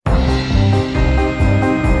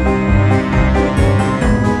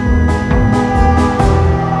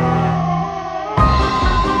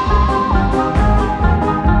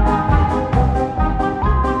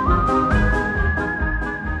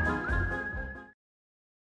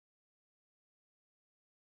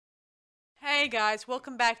Hey guys,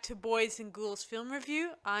 welcome back to Boys and Ghouls Film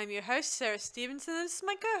Review. I'm your host, Sarah Stevenson, and this is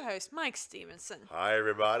my co-host, Mike Stevenson. Hi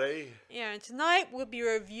everybody. Yeah, and tonight we'll be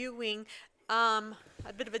reviewing a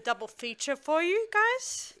bit of a double feature for you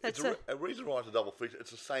guys. It's a reason why it's a double feature.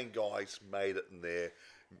 It's the same guys made it in their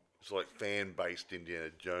sort of like fan-based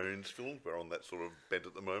Indiana Jones film. We're on that sort of bent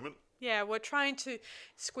at the moment. Yeah, we're trying to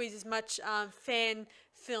squeeze as much fan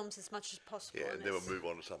films as much as possible. Yeah, and then we'll move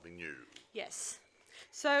on to something new. Yes.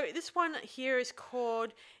 So this one here is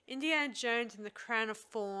called Indiana Jones and the Crown of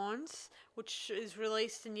Thorns, which is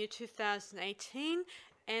released in year 2018.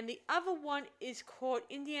 And the other one is called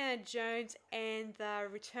Indiana Jones and the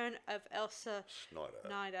Return of Elsa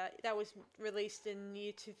Schneider. That was released in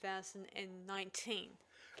year 2019.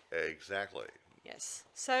 Exactly. Yes.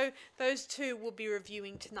 So those two we'll be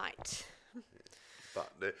reviewing tonight. But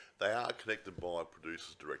they are connected by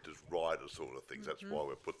producers, directors, writers, sort of things. That's why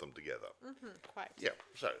we put them together. Quite. Yeah.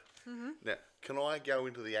 So now, can I go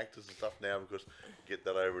into the actors and stuff now because get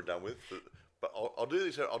that over and done with? But I'll do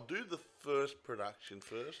this. I'll do the first production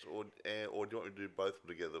first, or do you want me to do both of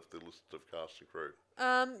them together with the list of cast and crew?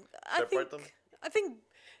 Separate them. I think,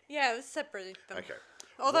 yeah, let's separate them. Okay.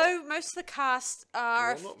 Although most of the cast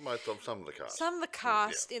are... Well, not most of some of the cast. Some of the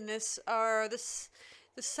cast in this are the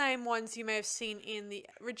same ones you may have seen in the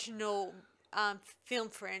original film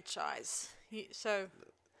franchise.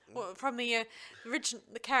 From the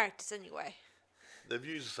characters anyway. They've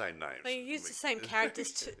used the same names. They use the same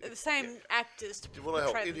characters, the same actors. Do you want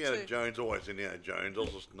to help? Indiana Jones, always Indiana Jones.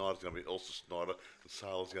 Elsa Snyder's going to be Elsa Snyder, and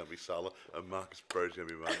Sala's going to be Sala, and Marcus Brody's going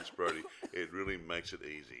to be Marcus Brody. It really makes it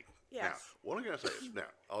easy. Yes. Now, what I'm going to say is, now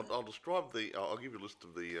I'll describe I'll give you a list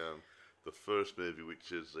of the first movie,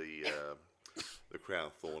 which is the Crown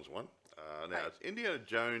of Thorns one. Now it's Indiana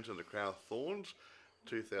Jones and the Crown of Thorns,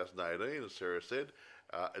 2018, as Sarah said.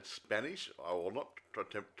 It's Spanish. I will not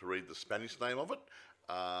attempt to read the Spanish name of it.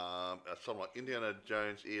 It's something like Indiana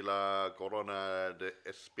Jones y la Corona de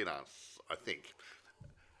Espinas, I think.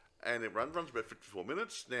 And it runs about 54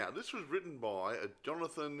 minutes. Now, this was written by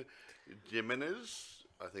Jonathan Jimenez,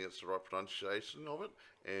 I think it's the right pronunciation of it,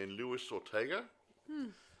 and Luis Ortega.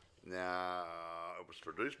 Now, it was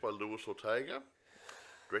produced by Luis Ortega,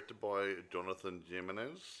 directed by Jonathan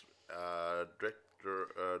Jimenez,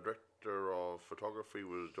 director of photography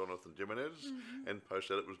was Jonathan Jimenez, and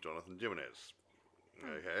post-edit was Jonathan Jimenez.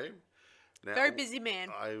 Okay. Now, very busy man.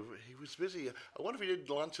 He was busy. I wonder if he did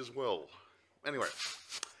lunch as well. Anyway,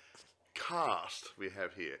 cast we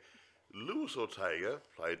have here. Luis Ortega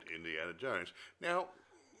played Indiana Jones. Now,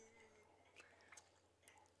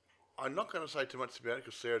 I'm not going to say too much about it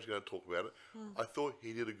because Sarah's going to talk about it. I thought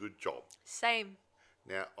he did a good job. Same.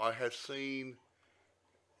 Now, I have seen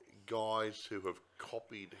guys who have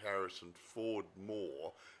copied Harrison Ford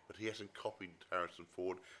more, but he hasn't copied Harrison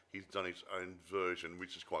Ford. He's done his own version,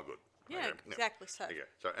 which is quite good. Yeah, okay. exactly so. Okay.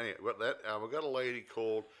 So anyway, we've got that. We've got a lady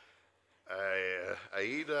called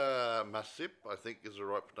Aida Masip, I think is the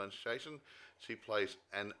right pronunciation. She plays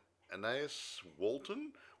Anais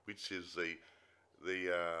Walton, which is the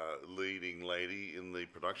leading lady in the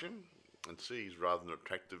production, and she's rather an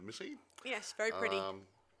attractive missy. Yes, very pretty.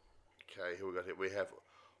 Okay, who we got here? We have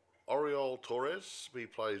Oriol Torres. He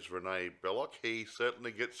plays Rene Belloc. He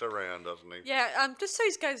certainly gets around, doesn't he? Yeah, just so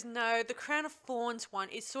you guys know, the Crown of Thorns one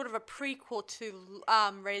is sort of a prequel to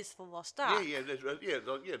Raiders of the Lost Ark. Yeah, it's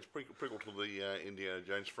a prequel to the Indiana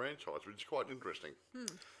Jones franchise, which is quite interesting.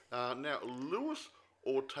 Now, Luis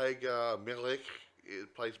Ortega Melech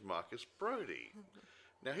plays Marcus Brody.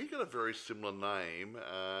 Now, he got a very similar name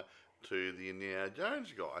to the Indiana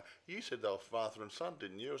Jones guy. You said they were father and son,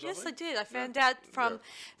 didn't you? Or something? Yes, I did. I found out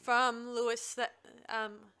from Luis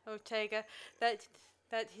Ortega that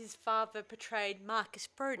his father portrayed Marcus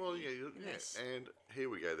Brody. Well, yes. And here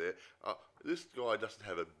we go there. This guy doesn't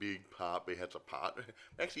have a big part, but he has a part.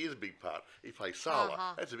 Actually, he is a big part. He plays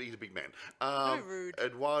Sala. He's a big man. Very rude.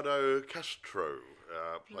 Eduardo Castro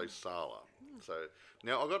plays Sala. So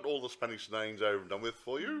now I've got all the Spanish names over and done with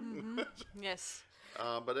for you. Yes.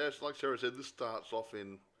 But as like Sarah said, this starts off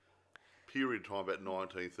in period time about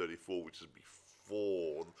 1934, which is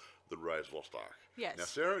before the Raiders of the Lost Ark. Yes. Now,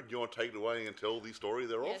 Sarah, do you want to take it away and tell the story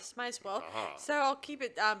thereof? Yes, might as well. So I'll keep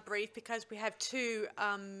it brief because we have two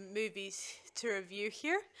movies to review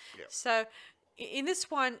here. Yep. So in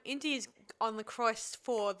this one, Indy is on the quest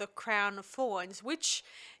for the Crown of Thorns, which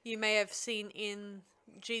you may have seen in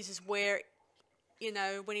Jesus where,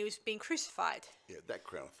 when he was being crucified. Yeah, that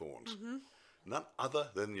Crown of Thorns. None other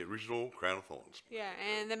than the original Crown of Thorns. Yeah,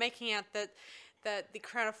 and they're making out that the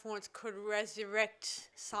Crown of Thorns could resurrect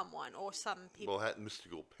someone or some people. Well, it had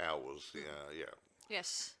mystical powers. Yeah.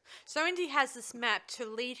 Yes. So Indy has this map to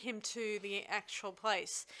lead him to the actual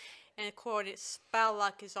place, and of course,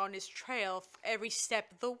 Balak is on his trail every step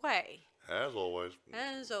of the way. As always.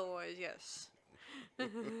 As always, yes.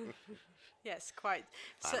 Yes, quite.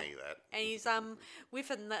 So, Funny that. and he's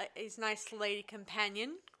with his nice lady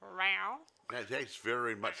companion. Row. That's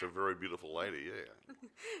very much a very beautiful lady, yeah.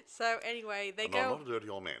 So anyway, they And go. I'm not a dirty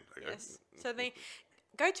old man. Okay? Yes. So they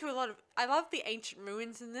go to a lot of. I love the ancient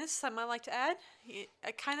ruins in this. I might like to add. It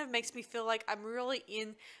kind of makes me feel like I'm really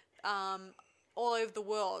in, all over the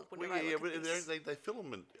world whenever I look at this. They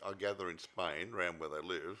film, I gather, in Spain, around where they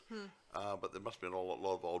live. But there must be a lot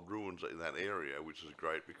of old ruins in that area, which is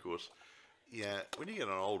great because, yeah, when you get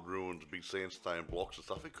an old ruins, big sandstone blocks and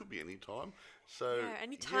stuff, it could be any time. So Yeah,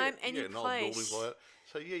 any time, any and old buildings place. like that.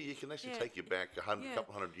 So yeah, you can actually Yeah. take you back a Yeah.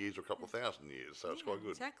 couple hundred years or a couple of thousand years. So it's quite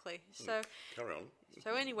good. Exactly. So Carry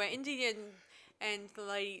on. anyway, Indy and the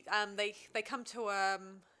lady they come to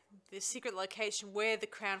the secret location where the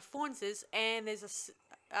crown of thorns is, and there's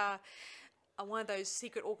one of those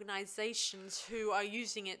secret organizations who are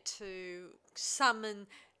using it to summon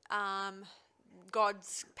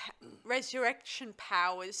God's resurrection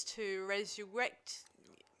powers to resurrect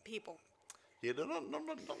people. Yeah, they're not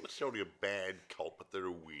necessarily a bad cult, but they're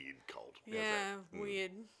a weird cult. How's Yeah, that?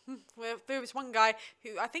 weird. Well, there was one guy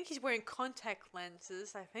who I think he's wearing contact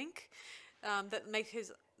lenses. I think that make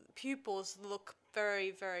his pupils look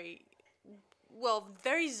very, very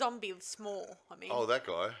very zombie small. I mean, Oh, that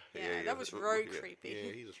guy. Yeah, that was very creepy.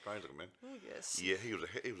 Yeah, he's a strange looking man. oh, yes, Yeah, he was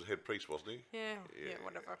a head priest, wasn't he? yeah,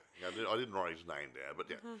 whatever. Yeah, I didn't write his name down, but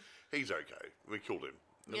yeah, he's okay. We killed him.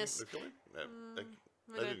 Didn't Yes. They killed him? No, they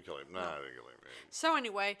don't- didn't kill him. No, they didn't kill him. Yeah. So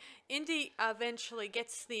anyway, Indy eventually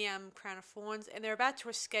gets the crown of thorns, and they're about to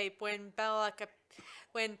escape when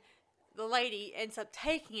when the lady ends up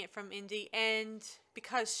taking it from Indy, and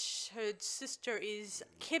because her sister is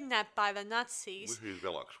kidnapped by the Nazis, Who's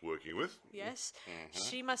Bellocs working with? yes,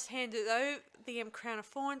 she must hand it over the crown of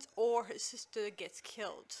thorns, or her sister gets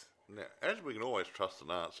killed. Now, as we can always trust the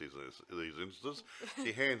Nazis in these instances,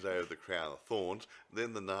 she hands over the crown of thorns,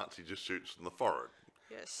 then the Nazi just shoots in the forehead.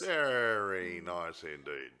 Yes. Very nice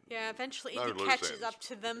indeed. Yeah, eventually No Indy loose catches ends. up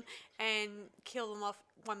to them and kill them off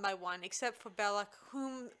one by one, except for Belloc,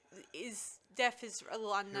 whom is death is a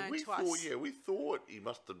little unknown to us. We thought he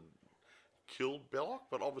must have killed Belloc,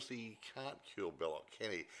 but obviously he can't kill Belloc,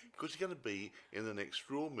 can he? Because he's going to be in the next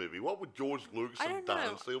Thrill movie. What would George Lucas I have don't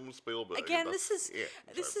done? know. Steven Spielberg. Again, But- this is yeah,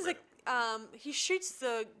 this so, is he shoots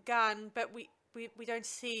the gun, but we don't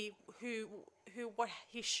see what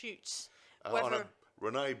he shoots. I Whether know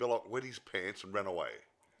Renee Belloc wet his pants and ran away.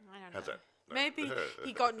 I don't know. How's that? Maybe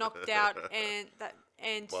he got knocked out and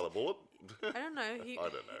By the bullet? I don't know. I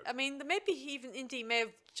don't know. I mean, maybe Indy may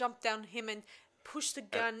have jumped down him and pushed the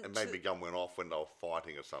gun. And maybe the gun went off when they were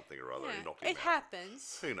fighting or something or other. Yeah, He knocked him it out.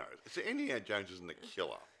 happens. Who knows? So Indiana Jones isn't a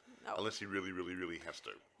killer. No. Unless he really, really, really has to.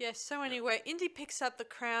 Yes. So anyway, Indy picks up the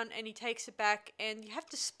crown and he takes it back, and you have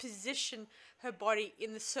to position her body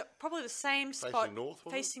in probably the same spot, north,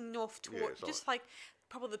 was it? facing north Yeah, toward, sorry. just like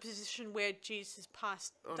probably the position where Jesus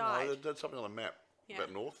Oh, died. no, there's something on the map. Yeah.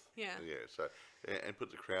 About north? Yeah. Yeah, so, and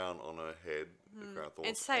put the crown on her head, the crown of thorns.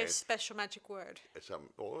 And say a special magic word. It's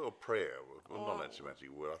or a prayer. Well, not actually a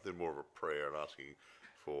magic word. I think more of a prayer and asking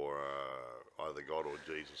for either God or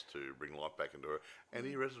Jesus to bring life back into her. And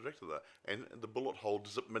he resurrected her. And the bullet hole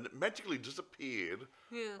magically disappeared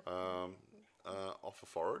Yeah. off her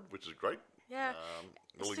forehead, which is great. Yeah.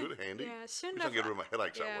 Really Soon- good, handy. yeah, soon Which I enough, get rid of my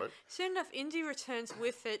headaches Yeah. that way. Soon enough, Indy returns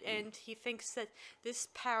with it, and he thinks that this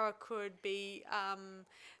power could be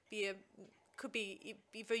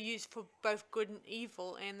either used for both good and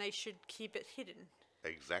evil, and they should keep it hidden.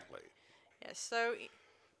 Exactly. Yeah. So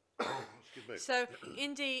Excuse me. so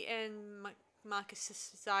Indy and Marcus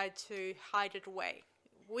decide to hide it away.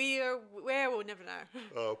 Where we'll never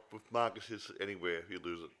know. If Marcus is anywhere, you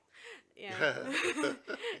lose it. Yeah.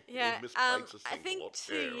 Yeah. misplaces I things a think lot.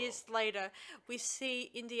 2 Yeah, years later, we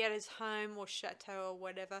see Indy at his home or chateau or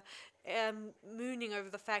whatever, mooning over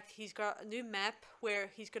the fact he's got a new map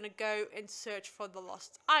where he's going to go and search for the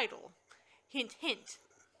lost idol. Hint, hint.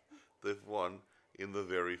 The one in the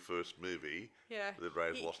very first movie, Yeah. The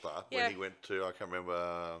Raiders He- Lost Ark, yeah. when he went to, I can't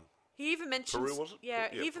remember, He even mentions, Peru, was it? yeah,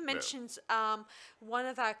 Yeah, he even yeah. mentions one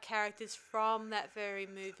of our characters from that very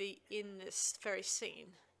movie in this very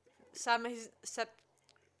scene. Some of his, except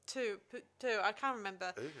two, I can't remember.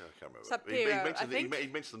 I can't remember. Sapiro, I he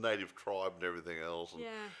think. mentioned the native tribe and everything else. And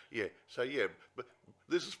Yeah. Yeah, so yeah, but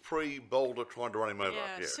this is pre-Boulder trying to run him over.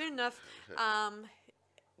 Yeah, Yeah. soon enough,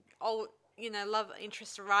 love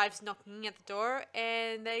interest arrives knocking at the door,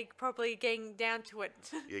 and they probably getting down to it.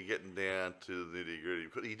 Yeah, getting down to the nitty gritty.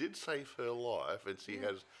 But he did save her life, and she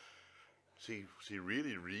has. She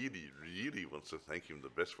really, really, really wants to thank him the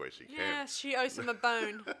best way she Yeah, can. she owes him a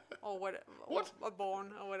bone, or what? What? A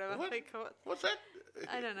bone, or whatever What? they call it. What's that?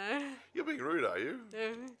 I don't know. You're being rude, are you?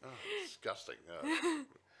 Yeah. Oh, disgusting. Oh.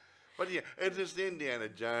 But yeah, it's just Indiana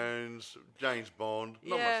Jones, James Bond.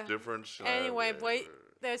 Not Yeah. much difference. Anyway,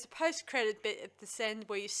 there's a post-credit bit at this end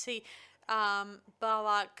where you see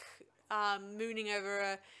Balak mooning over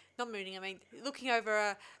a, not mooning, I mean, looking over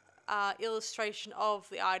a illustration of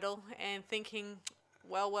the idol and thinking,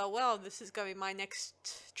 well, this is going to be my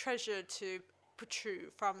next treasure to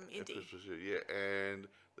protrude from Indy. Yeah, and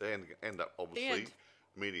they end up obviously end.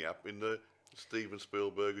 meeting up in the Steven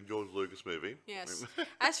Spielberg and George Lucas movie. Yes.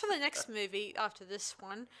 As for the next movie after this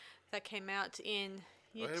one that came out in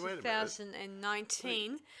year Wait a minute.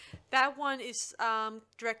 2019, that one is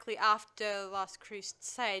directly after Last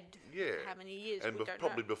Crusade. Yeah. How many years? And we don't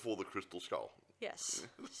probably know. before the Crystal Skull. Yes.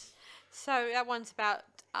 So that one's about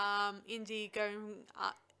Indy going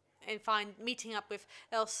and meeting up with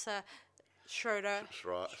Elsa Schroeder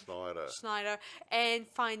Snyder. and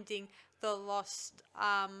finding the lost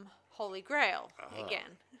Holy Grail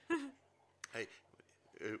again. Hey,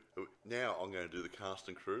 now I'm going to do the cast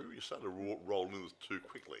and crew. You started rolling this too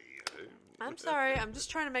quickly. I'm sorry. I'm just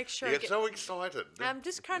trying to make sure. You get so excited. I'm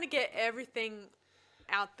just trying to get everything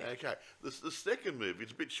out there. Okay, the second movie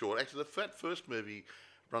is a bit short. Actually, that first movie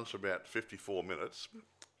runs for about 54 minutes.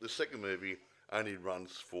 The second movie only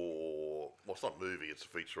runs for, well, it's not a movie, it's a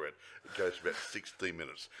featurette. It goes for about 16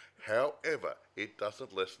 minutes. However, it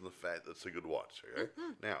doesn't lessen the fact that it's a good watch. Okay?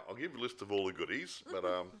 Now, I'll give you a list of all the goodies, but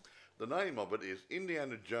the name of it is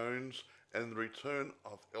Indiana Jones and the Return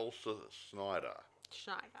of Elsa Snyder.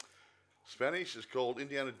 Schneider. Spanish is called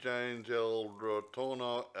Indiana Jones El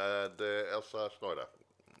Retorno de Elsa Snyder.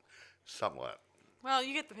 Something like that. Well,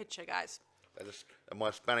 you get the picture, guys.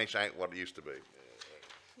 My Spanish ain't what it used to be.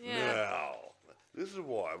 Yeah. Now, this is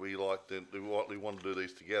why we want to do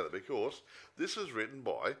these together, because this is written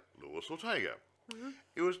by Luis Ortega.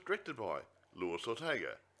 It was directed by Luis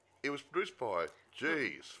Ortega. It was produced by,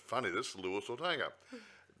 funny this, Luis Ortega.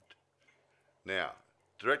 Now,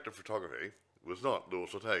 director of photography was not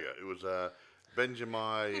Luis Ortega. It was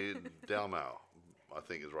Benjamin Dalmau, I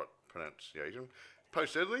think is the right pronunciation.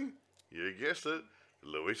 Post-editing, you guessed it,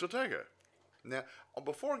 Luis Ortega. Now,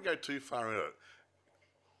 before I go too far in it,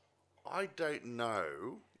 I don't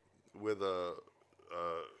know whether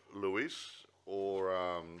Luis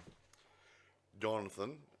or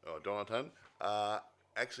Jonathan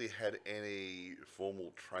actually had any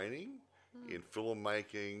formal training in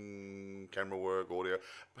filmmaking, camera work, audio.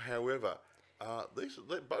 However,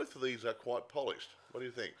 both of these are quite polished. What do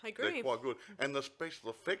you think? I agree. They're quite good. And the special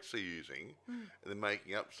effects they're using, they're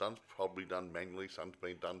making up, some's probably done manually, some's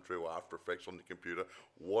been done through After Effects on the computer,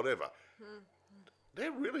 whatever.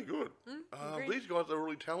 They're really good. These guys are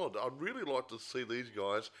really talented. I'd really like to see these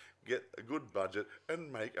guys get a good budget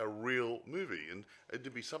and make a real movie, and it to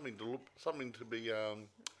be something to be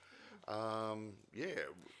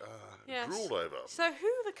drooled over. So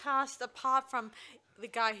who the cast apart from the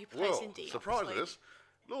guy who plays Indy? Surprise obviously? us.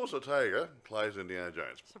 Luis Ortega plays Indiana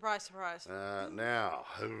Jones. Surprise, surprise. Now,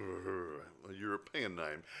 a European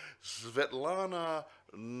name. Svetlana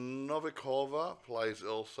Novikova plays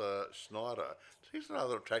Elsa Schneider. She's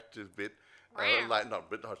another attractive bit. That's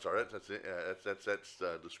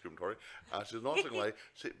discriminatory. She's a nice looking lady,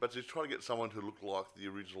 but she's trying to get someone who looked like the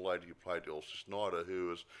original lady who played Elsa Schneider, who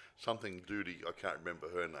was something Duty. I can't remember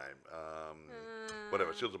her name.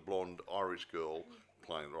 Whatever. She was a blonde Irish girl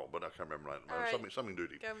playing the role, but I can't remember her name. Right. Something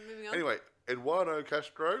Duty. Moving on. Anyway, Eduardo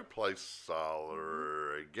Castro plays Sala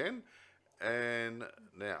again, and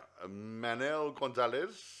now Manuel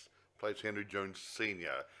Gonzalez plays Henry Jones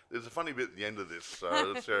Sr. There's a funny bit at the end of this,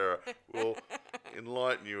 Sarah will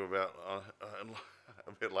enlighten you about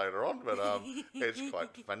a bit later on, but it's quite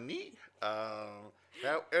funny.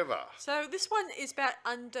 However, So this one is about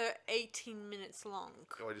under 18 minutes long.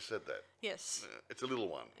 I just said that. Yes. It's a little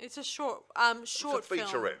one. It's a short short It's a film.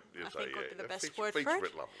 featurette, you I say, think would be yeah. the A best word for it.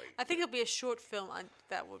 featurette, lovely. I think it'll be a short film.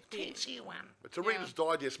 That would be. It's a Reader's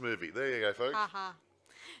Digest movie. There you go, folks.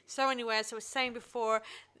 So anyway, as I was saying before,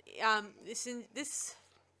 this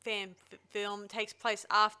film takes place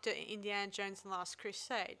after Indiana Jones and the Last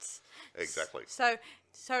Crusades. Exactly. So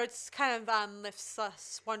it's kind of left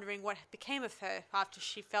us wondering what became of her after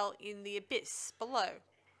she fell in the abyss below.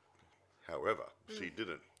 However, she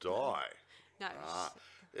didn't die. No.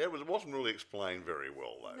 It wasn't really explained very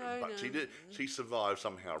well though. No, But no. she did. She survived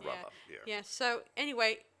somehow or Yeah. other. Yeah. Yeah. So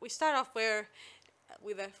anyway, we start off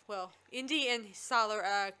Indy and Salah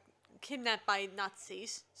are kidnapped by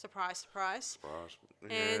Nazis. Surprise, surprise. Surprise.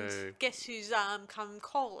 And Yay. guess who's come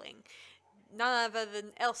calling? None other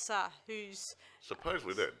than Elsa, who's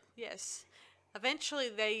Supposedly dead. yes. Eventually,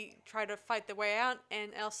 they try to fight their way out,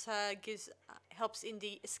 and Elsa helps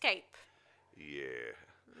Indy escape. Yeah.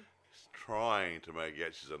 She's trying to make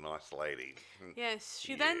out she's a nice lady. Yes,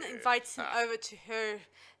 she then Yeah. invites him over to her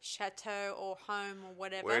chateau or home or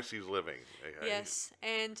whatever. Where she's living. Okay. Yes,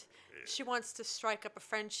 and she wants to strike up a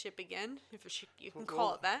friendship again, if you can Well,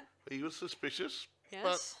 call it that. He was suspicious.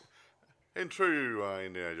 Yes. But in true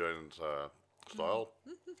Indiana Jones style,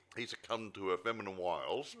 he succumbed to her feminine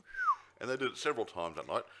wiles. And they did it several times that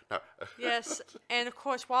night. No. Yes, and of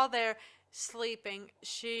course, while they're sleeping,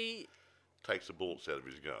 she Takes the bullets out of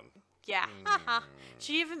his gun. yeah,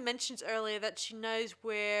 she even mentions earlier that she knows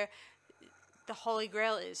where the Holy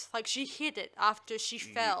Grail is. Like she hid it after she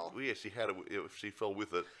fell. Well, yeah, she had it. She fell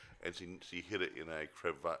with it, and she hid it in a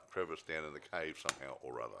crevice down in the cave somehow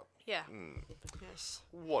or other. Yeah. Yes.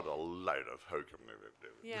 What a load of hokum.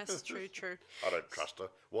 Yes. True. True. I don't trust her.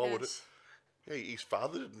 Why would it? Yes. Yeah, his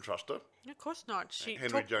father didn't trust her. Of course not. She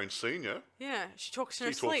Henry Jones Sr. Yeah, she talks in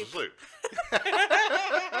He her talks sleep. asleep.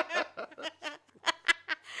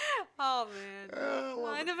 Oh man,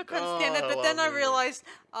 Oh, I never could stand it, oh, but then I love it. realized,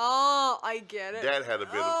 oh, I get it. Dad had a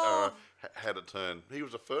bit Oh. had a turn. He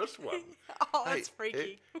was the first one. Oh, that's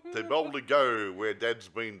freaky. To boldly go where Dad's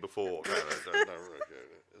been before. No, okay.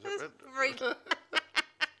 Is That's it freaky.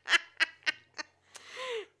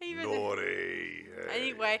 Even naughty?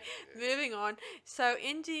 Anyway, moving on. So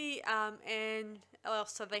Indy and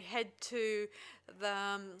Elsa, they head to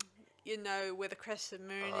the where the crescent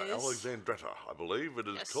moon is. Alexandretta, I believe it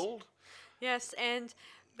is Yes. called. Yes, and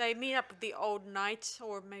they meet up with the old knight,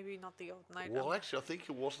 or maybe not the old knight. Well, actually, I think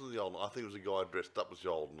it wasn't the old knight. I think it was a guy dressed up as the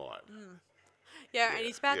old knight. yeah, and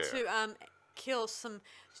he's about yeah. to kill some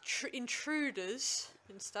intruders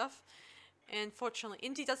and stuff. And fortunately,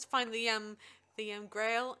 Indy does find the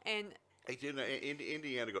Grail, and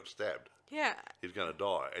Indiana got stabbed. yeah, He's going to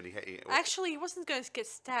die, and actually, he wasn't going to get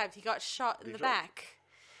stabbed. He got shot in the shot- back.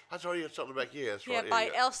 That's right. He had something back. Yeah, that's Yeah, right. by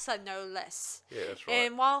yeah. Elsa, no less. Yeah, that's right.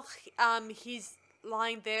 And while he's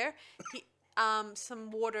lying there,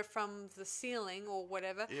 some water from the ceiling or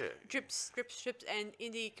whatever Yeah. drips, and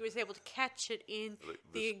Indy was able to catch it in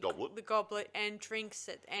The goblet. the goblet and drinks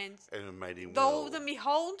it. And And it made him lo well. and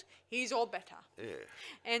behold, he's all better. Yeah.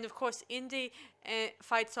 And of course, Indy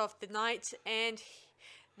fights off the knight, and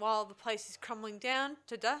while the place is crumbling down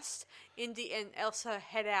to dust, Indy and Elsa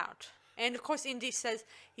head out. And of course, Indy says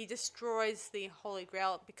he destroys the Holy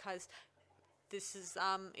Grail because this is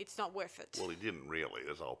it's not worth it. Well, he didn't really.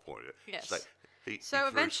 That's the whole point. Yes. So he So threw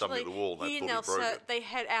eventually, something at the wall, and he they and thought he broke Elsa it. they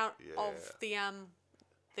head out of Yeah.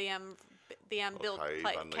 the built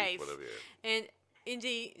underneath, cave, whatever, yeah. and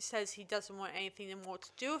Indy says he doesn't want anything more to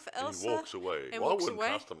do with And Elsa. he walks away. and Well, walks I wouldn't away,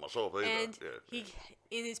 trust him myself either. and yeah.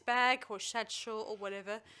 in his bag or satchel or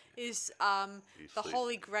whatever is He's the sleep-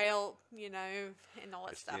 Holy Grail, and all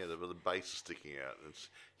that stuff. Yeah, the base is sticking out.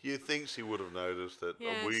 He thinks he would have noticed that we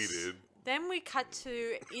Yes. did. Then we cut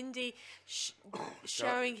to Indy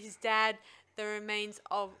showing his dad the remains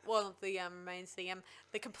of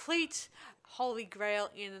the complete Holy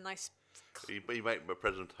Grail in a nice He made a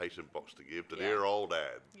presentation box to give to Yeah. their old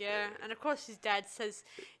dad. yeah, and of course his dad says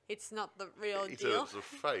it's not the real He said deal. it's a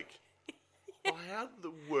fake. Well, how did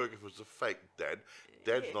it work if it was a fake, Dad?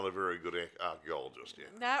 Dad's not a very good archaeologist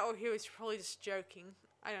yet. That or he was probably just joking.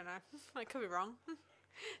 I don't know. I could be wrong.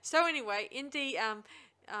 So anyway, Indy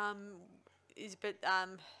is a bit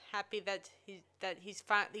happy that he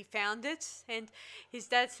found it, and his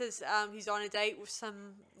dad says he's on a date with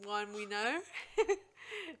someone we know.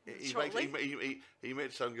 Shortly. He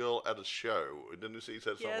met some girl at a show. Didn't he say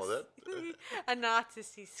something Yes. like that? An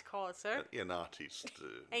artist, he calls her. Yeah, an artist.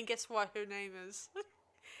 And guess what her name is?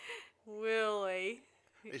 Willie.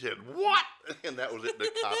 He said, "What?" And that was it.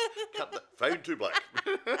 The cut the fade to black.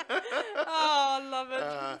 Oh, I love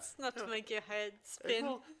it. It's not to make your head spin.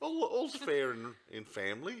 Well, all's fair in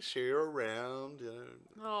family. Share around,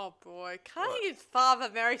 Oh boy, can't his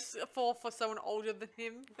father fall for someone older than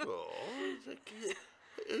him? Oh,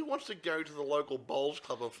 who wants to go to the local bowls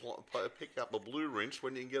club and pick up a blue rinse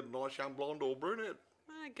when you can get a nice young blonde or brunette?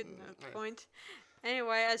 Good point.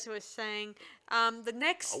 Anyway, as I was saying, the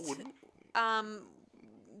next I wouldn't.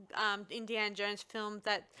 Indiana Jones film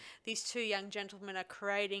that these two young gentlemen are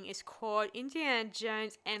creating is called Indiana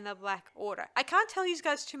Jones and the Black Order. I can't tell you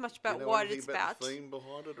guys too much Do you about know what anything it's about about. the theme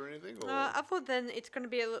behind it or anything? Or? Other than it's going to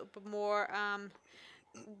be a little bit more,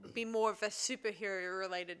 be more of a superhero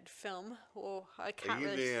related film, or I A can't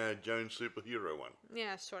really. Indiana Jones superhero one.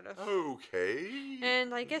 Yeah, sort of. Okay.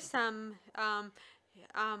 And I guess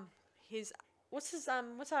his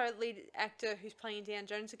what's our lead actor who's playing Indiana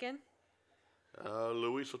Jones again?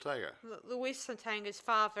 Luis Ortega. Luis Fontanga's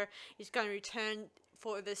father is going to return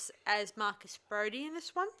for this as Marcus Brody in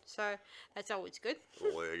this one, so that's always good.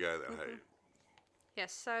 Well, there you go then. Hey,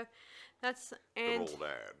 Yes, so that's good and old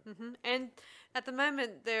dad. and at the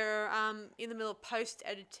moment they're in the middle of post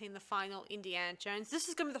editing the final Indiana Jones. This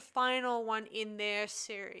is going to be the final one in their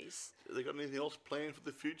series. They got anything else planned for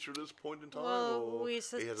the future at this point in time? Well, or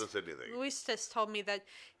Luis he hasn't said anything. Luis just told me that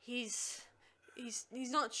he's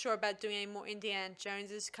not sure about doing any more Indiana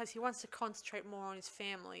Joneses because he wants to concentrate more on his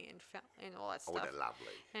family and all that Oh, stuff. they're lovely.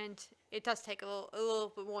 And it does take a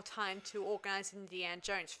little bit more time to organize an Indiana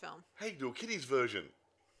Jones film. Hey, do a kiddies version.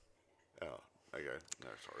 Oh, okay. No,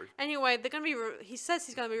 sorry. Anyway, they're going to be. He says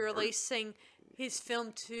he's going to be releasing his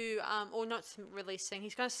film to, or not releasing.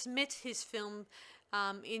 He's going to submit his film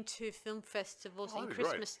into film festivals in that'd be great.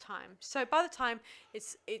 Christmas time. So by the time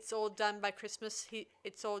it's all done by Christmas,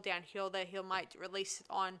 it's all downhill. That he might release it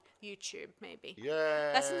on YouTube, maybe.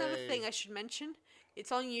 Yay. That's another thing I should mention.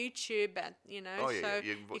 It's on YouTube, and Oh, yeah. so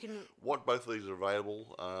yeah. you can. What both of these are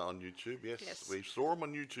available on YouTube. Yes, Yes. we saw them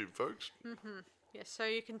on YouTube, folks. Yeah, so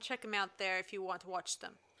you can check them out there if you want to watch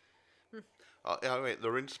them. I mean,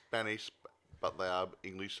 they're in Spanish, but they are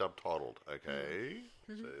English subtitled. Okay,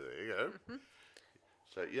 so there you go.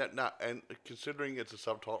 So yeah, no, and considering it's a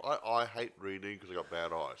subtitle, I hate reading because I got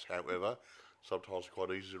bad eyes. However, subtitles are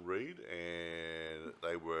quite easy to read, and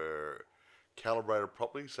they were calibrated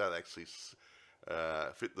properly, so they actually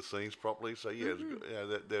fit the scenes properly. So yeah, it's good.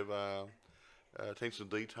 Yeah, they've attention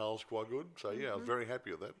to detail is quite good. So yeah, I was very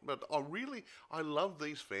happy with that. But I love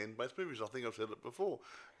these fan-based movies. I think I've said it before.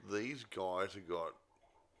 These guys have got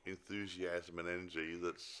enthusiasm and energy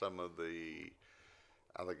that some of the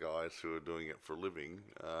other guys who are doing it for a living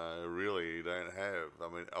really don't have.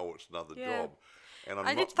 I mean, it's another Yeah. job. And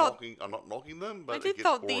I did thought- I'm not knocking them, but I it did gets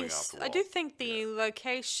thought boring these. after a I while. do think the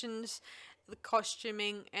locations, the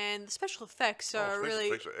costuming, and the special effects are special really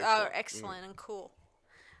effects are are excellent. excellent and cool.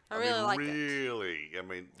 I I really mean, like it. really, I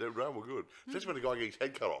mean, they were good. Especially when the guy gets his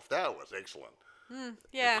head cut off. That was excellent.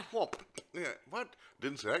 Yeah, Whomp. Yeah, what?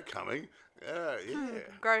 Didn't see that coming. Yeah.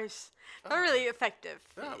 gross, but really effective.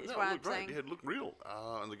 No, is no, what it I'm looked great. saying. Yeah, it looked real.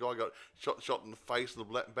 And the guy got shot in the face, and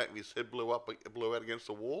the back of his head blew out against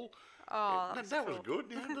the wall. Oh, Yeah, that was good.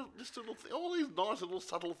 Yeah, just little all these nice little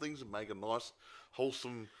subtle things that make a nice,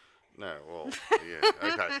 wholesome. No, well, yeah,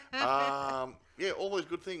 okay. Yeah, all those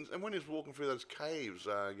good things. And when he was walking through those caves,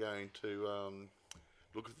 going to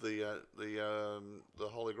look at the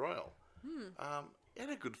Holy Grail, it had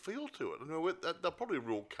a good feel to it. I mean, they're probably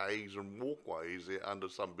real caves and walkways there under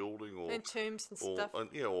some building or And tombs and or, stuff.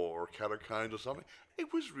 or catacombs or something.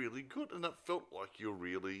 It was really good, and it felt like you're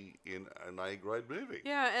really in an A-grade movie.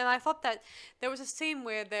 Yeah, and I thought that there was a scene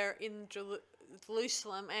where they're in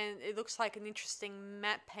Jerusalem, and it looks like an interesting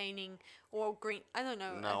matte painting or green. I don't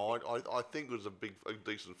know. No, I think it was a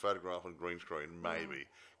decent photograph on green screen, maybe,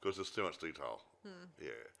 because there's too much detail. Yeah,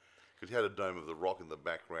 because you had a Dome of the Rock in the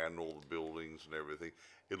background, and all the buildings and everything.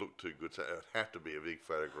 It looked too good, so it would have to be a big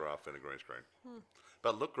photograph in a green screen.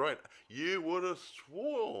 But it looked great. You would have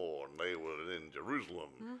sworn they were in Jerusalem.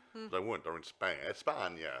 They weren't. They're in Spain.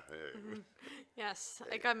 España. Yeah. Yes,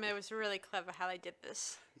 I got it was really clever how they did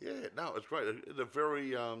this. Yeah, no, it's great. They're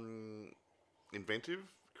very inventive,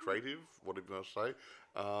 creative, whatever you want to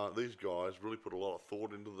say. These guys really put a lot of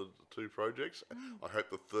thought into the two projects. I hope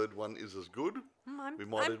the third one is as good. We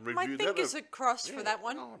might even my review that. fingers are crossed for that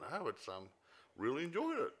one. Oh no, it's really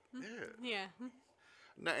enjoyed it. Yeah. Yeah.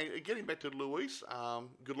 Now, getting back to Luis,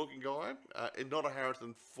 good-looking guy. Not a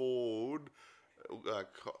Harrison Ford.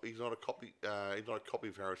 He's not a copy. He's not a copy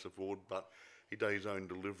of Harrison Ford, but he does his own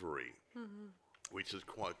delivery, which is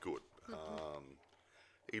quite good.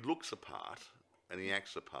 He looks the part and he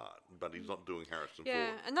acts the part, but he's not doing Harrison Yeah,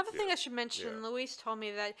 Ford. another thing I should mention, Yeah. Luis told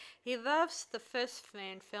me that he loves the first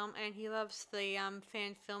fan film and he loves the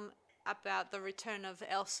fan film about the return of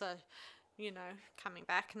Elsa, coming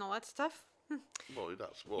back and all that stuff. Well, he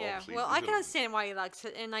does. Well, Yeah, obviously well, he's I can in it. understand why he likes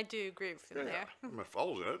it, and I do agree with him Yeah, there. I mean,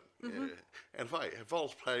 Foal's in it. Yeah. And if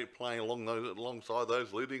Foal's playing alongside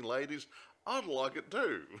those leading ladies, I'd like it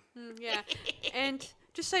too. Yeah, and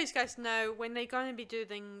just so you guys know, when they're going to be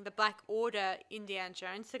doing the Black Order Indiana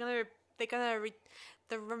Jones,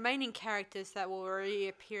 the remaining characters that will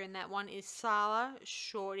reappear in that one is Sala,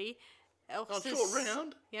 Shorty, Oh, Elsa's... short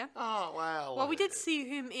round. Yeah. Oh wow. Well, we did see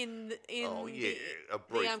him in Oh yeah, the a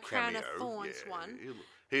brief Crown of cameo. Thorns Yeah. one.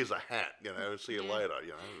 Here's a hat. See you Yeah. later.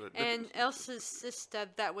 And Elsa's sister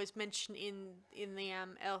that was mentioned in the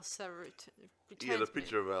Elsa Returns Yeah, the movie.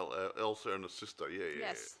 picture of Elsa and the sister. Yeah, yeah.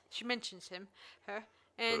 Yes, she mentions her.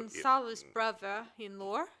 And But, yeah. Sala's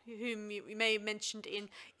brother-in-law, whom you may have mentioned in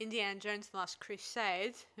Indiana Jones and the Last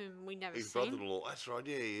Crusade, whom we never His seen. brother-in-law. That's right.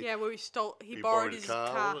 Yeah, yeah. Yeah, where he He borrowed borrowed his a car,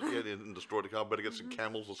 car. wasn't it? Yeah, and destroyed the car. Better get some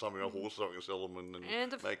camels or something, or horses, so I can sell them and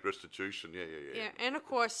And of- make restitution. Yeah, yeah, yeah. Yeah, and of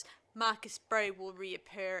course, Marcus Bray will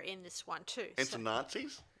reappear in this one too. And so- some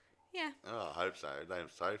Nazis. yeah, Oh, I hope so. They're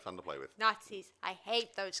so fun to play with. Nazis. I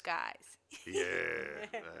hate those guys. Yeah.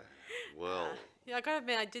 Well. Yeah, I gotta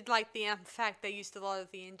admit, I did like the fact they used a lot of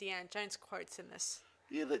the Indiana Jones quotes in this.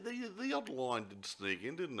 Yeah, the odd line did sneak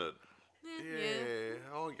in, didn't it? Yeah,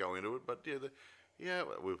 I won't go into it, but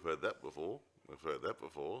well, we've heard that before.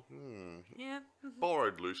 Yeah.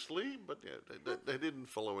 Borrowed loosely, but yeah, they didn't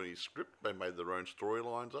follow any script. They made their own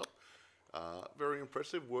storylines up. Very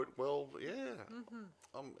impressive, worked well. Yeah.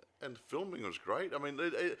 And filming was great. I mean,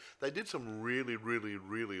 they did some really, really,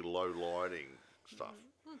 really low lighting stuff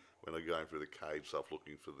when they're going through the cave stuff,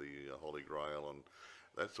 looking for the Holy Grail and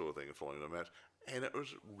that sort of thing, and following the match. And it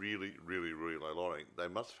was really, really, really low lighting. They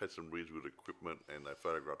must have had some really good equipment, and they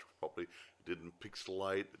photographed it properly. It didn't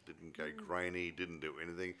pixelate, it didn't go grainy, didn't do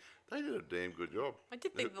anything. They did a damn good job. I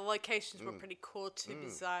did think the locations were pretty cool too,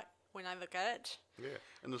 bizarre when I look at it. Yeah,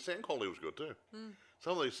 and the sound quality was good too.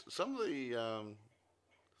 Some of the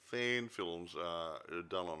fan films are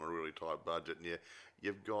done on a really tight budget, and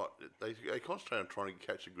you've got they concentrate on trying to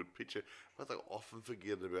catch a good picture, but they often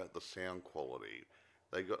forget about the sound quality.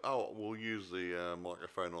 They got we'll use the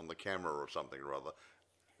microphone on the camera or something or other.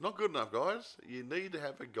 Not good enough, guys. You need to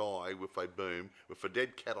have a guy with a boom, with a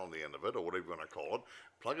dead cat on the end of it, or whatever you want to call it,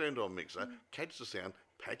 plug it into a mixer, catch the sound,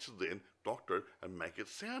 patch it in, doctor it, and make it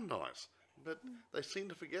sound nice. But they seem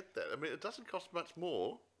to forget that. I mean, it doesn't cost much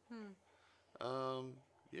more.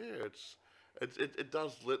 Yeah, it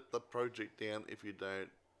does let the project down if you don't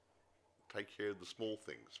take care of the small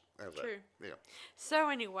things. How's True. that? Yeah. So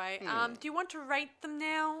anyway, do you want to rate them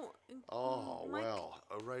now? Oh, Mike? well,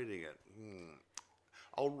 rating it.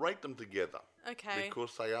 I'll rate them together. Okay.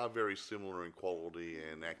 Because they are very similar in quality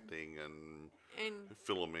and acting and And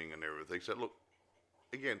filming and everything. So look,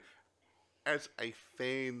 again, as a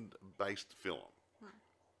fan-based film,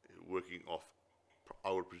 working off,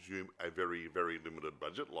 I would presume, a very, very limited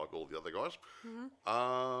budget, like all the other guys,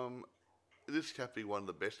 this can't be one of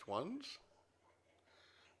the best ones.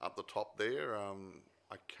 Up the top there,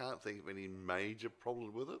 I can't think of any major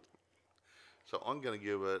problems with it. So I'm going to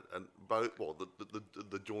give it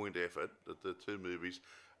the joint effort, the two movies,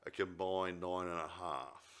 a combined 9.5.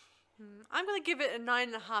 I'm going to give it a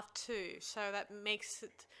 9.5 too. So that makes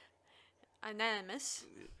it unanimous.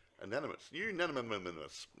 Unanimous.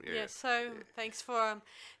 Unanimous. Yeah. Yeah. So thanks for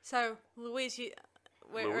so Louise,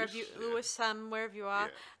 wherever you are,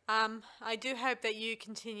 I do hope that you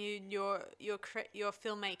continue your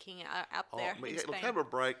filmmaking up there in Look, Spain. have a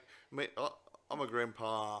break. I'm a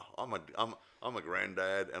grandpa. I'm a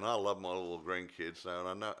granddad, and I love my little grandkids.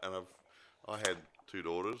 So I had two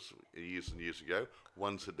daughters years and years ago.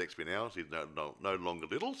 One sitting next to me now. She's no longer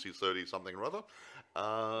little. She's 30 something or other.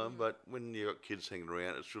 But when you got kids hanging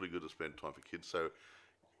around, it's really good to spend time for kids. So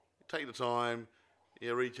take the time.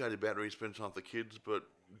 Recharge your battery, spend time with the kids, but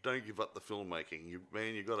don't give up the filmmaking. You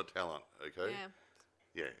got a talent, okay?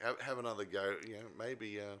 Yeah. Yeah, have another go. Maybe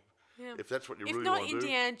Yeah. if that's what you If really not want to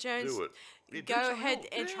Indiana do, Jones, do it. Yeah, do go something ahead else,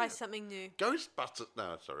 and try yeah. something new. Ghostbusters.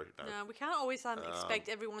 No, sorry. No. No, we can't always expect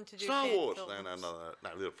everyone to do Star fan Wars. films. No,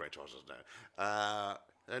 little franchises. No.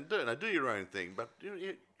 And do your own thing, but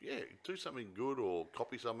do something good or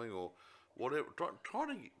copy something or whatever. Try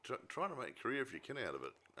to make a career if you can out of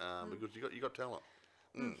it, because you got talent.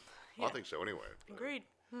 I think so anyway. Agreed.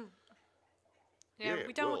 Yeah, Yeah,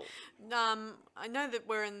 we don't. I know that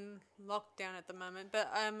we're in lockdown at the moment,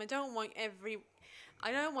 but I don't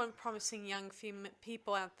want promising young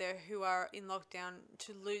people out there who are in lockdown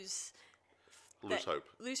to lose Hope.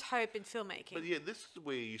 Lose hope in filmmaking. But yeah, this is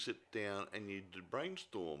where you sit down and you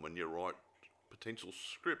brainstorm and you write potential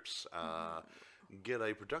scripts. Get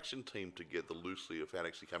a production team together loosely of how to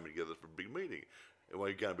actually coming together for a big meeting. And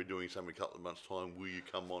we're going to be doing something in a couple of months' time. Will you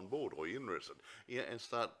come on board? Or are you interested? Yeah, and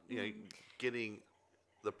start getting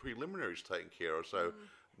the preliminaries taken care of. So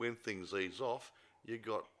when things ease off, you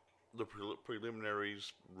got the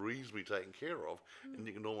preliminaries reasonably taken care of, and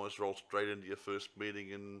you can almost roll straight into your first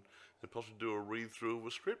meeting and possibly do a read through of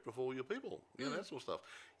a script before your people. That sort of stuff.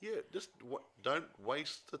 Yeah, just don't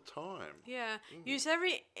waste the time. Yeah, use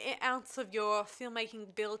every ounce of your filmmaking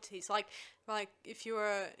abilities. Like if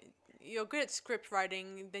you're good at script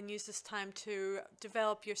writing, then use this time to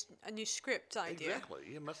develop a new script idea. Exactly.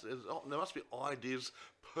 There must be ideas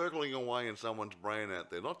percolating away in someone's brain out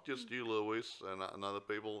there, not just you, Louis, and other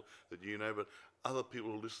people that you know, but other people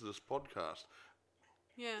who listen to this podcast.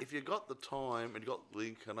 Yeah. If you've got the time and you've got the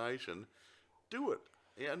inclination, do it.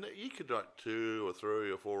 Yeah, and you could write 2 or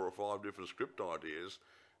 3 or 4 or 5 different script ideas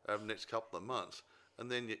over the next couple of months,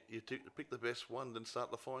 and then you pick the best one, then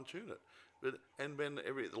start to fine tune it. And when the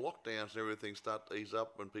lockdowns and everything start to ease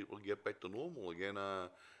up, when people get back to normal again,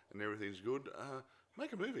 and everything's good,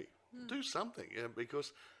 make a movie, do something,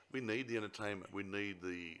 because we need the entertainment, we need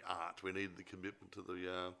the art, we need the commitment to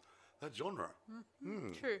that genre.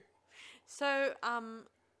 True. So,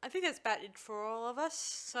 I think that's about it for all of us.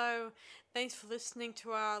 So, thanks for listening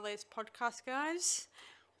to our latest podcast, guys.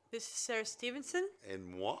 This is Sarah Stevenson.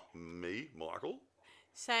 And me, Michael.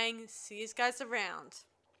 Saying, see you guys around.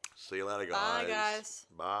 See you later, guys. Bye, guys.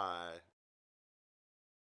 Bye.